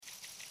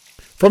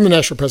From the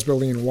National Press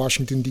Building in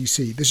Washington,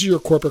 D.C., this is your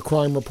Corporate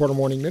Crime Reporter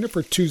Morning Minute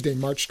for Tuesday,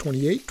 March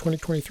 28,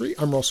 2023.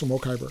 I'm Russell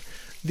Mokhiber.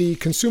 The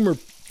Consumer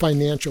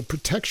Financial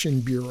Protection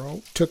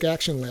Bureau took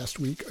action last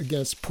week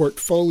against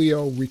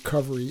Portfolio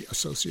Recovery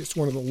Associates,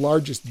 one of the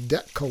largest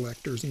debt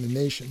collectors in the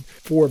nation,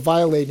 for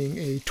violating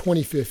a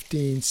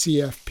 2015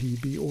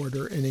 CFPB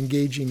order and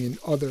engaging in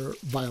other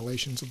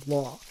violations of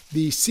law.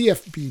 The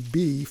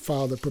CFPB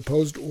filed a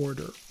proposed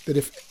order that,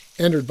 if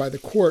entered by the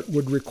court,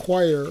 would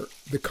require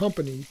the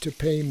company to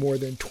pay more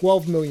than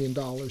 $12 million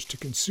to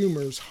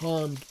consumers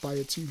harmed by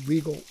its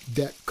illegal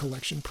debt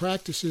collection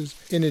practices,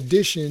 in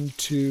addition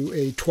to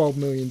a $12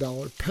 million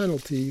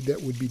penalty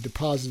that would be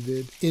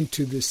deposited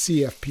into the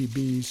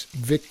CFPB's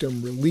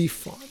Victim Relief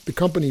Fund. The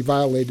company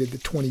violated the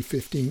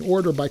 2015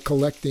 order by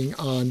collecting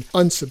on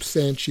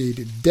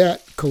unsubstantiated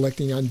debt,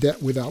 collecting on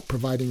debt without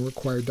providing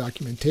required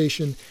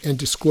documentation and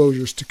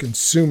disclosures to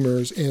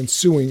consumers, and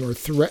suing or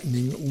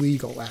threatening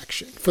legal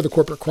action. For the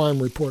Corporate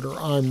Crime Reporter,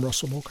 I'm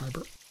Russell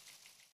Mokhiber.